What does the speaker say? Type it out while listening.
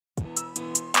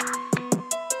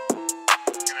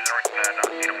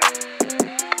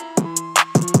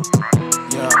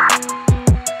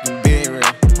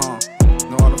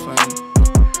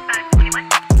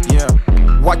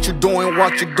you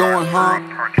doing, huh?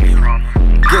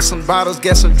 Get some bottles,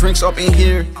 get some drinks up in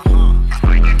here.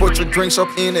 Put your drinks up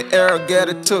in the air, get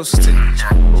it toasted.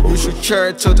 You should share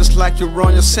it to just like you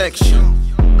run your section.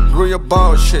 Real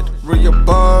bullshit, real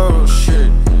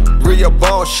bullshit. Real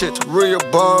bullshit, real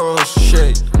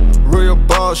bullshit. Real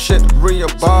bullshit, real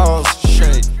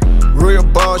bullshit. Real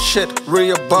bullshit,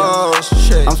 real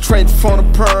bullshit. I'm straight from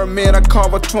the pyramid, I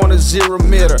cover 20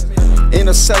 meter. In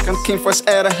a second, came first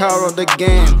at the hell of the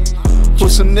game.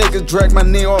 Pussy niggas drag my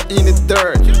knee off in the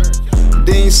dirt.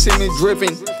 They ain't see me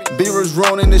dripping, Beria's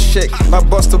rolling the shake. My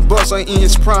buster in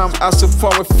his prime, I still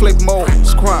fall with flip mode,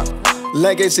 squat.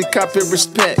 Legacy, copy,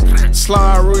 respect.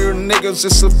 Slide real niggas,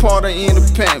 it's a part of in the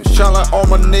pimp. Shout out all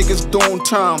my niggas doing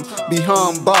time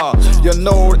behind bar. You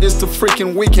know it's the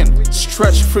freaking weekend.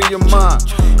 Stretch free your mind.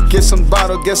 Get some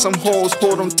bottle, get some hoes,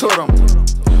 hold them to them.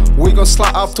 We gon'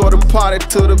 slide out to the party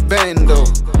to the bando.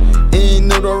 Ain't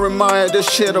new to remind this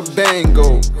shit a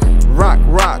bango. Rock,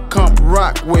 rock, come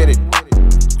rock with it.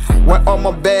 Where all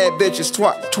my bad bitches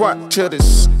twat to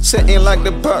this. Sitting like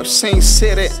the Bucks, same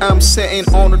city, I'm sitting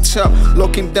on the top.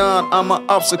 Looking down on my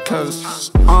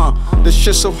obstacles. The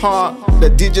shit so hard, the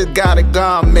DJ got it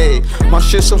God made. My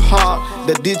shit so hard,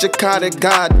 the DJ got it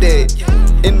God did.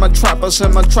 In my trappers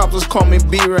and my trappers call me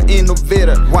Beria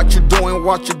Innovator. What you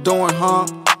doing, huh?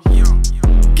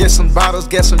 Get some bottles,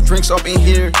 get some drinks up in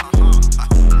here.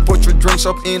 Put your drinks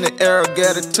up in the air,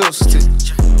 get it toasted.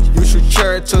 You should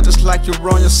share it to just like you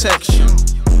run your section.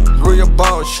 Real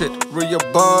bullshit, real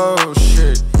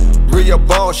bullshit. Real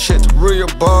bullshit, real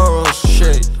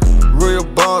bullshit. Real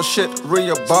bullshit,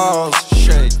 real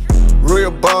bullshit.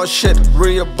 Real bullshit,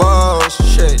 real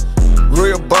bullshit.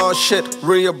 Real bullshit,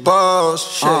 real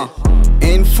bullshit.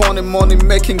 Ain't funny money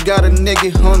making, got a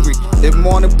nigga hungry. If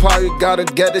morning party, gotta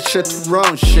get the shit to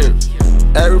run shit.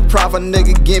 Every proper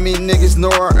nigga give me niggas know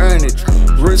I earn it.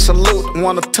 Real salute,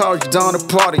 wanna touch down the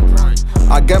party.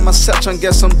 I get my section,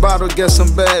 get some bottle, get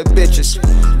some bad bitches.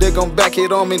 They gon' back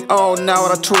it on me all now.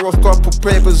 I tore off couple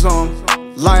papers on.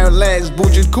 Lion legs,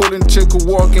 bougie coolin' chick who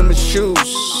walk in my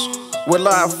shoes. With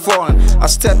life falling, I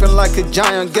steppin' like a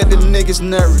giant, get the niggas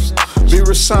nervous.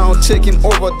 Beria sound taking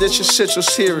over, this shit so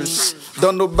serious.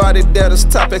 Don't nobody dare to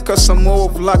stop it, cause I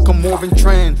move like a moving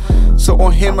train. So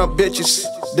on him, my bitches,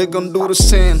 they gon' do the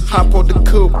same. Hop on the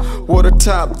coupe with the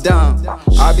top down.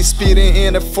 I be speeding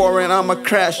in the foreign, I'ma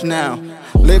crash now.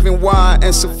 Living wild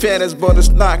and so fast, but it's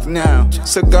locked now.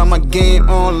 So got my game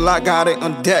on, like got it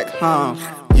on deck, huh?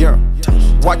 Yeah.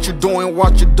 What you doing,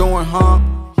 huh?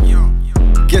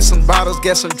 Get some bottles,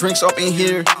 get some drinks up in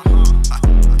here.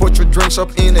 Put your drinks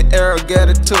up in the air, get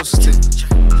it toasted.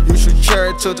 You should share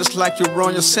it to just like you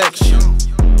run your section.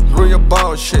 Real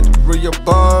bullshit, real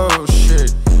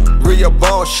bullshit. Real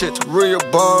bullshit, real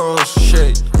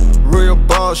bullshit. Real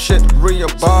bullshit, real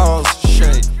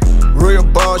bullshit. Real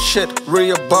bullshit,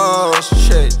 real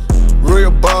bullshit.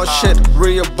 Real bullshit,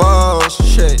 real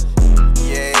bullshit.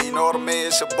 Yeah, you know what I mean?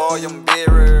 It's your boy, I'm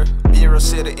Beria. Beria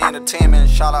City Entertainment.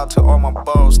 Shout out to all my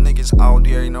boss niggas out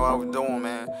there. You know how we doing,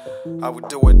 man. How we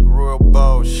do it, real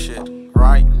bullshit.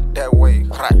 Right? That way.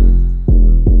 Right.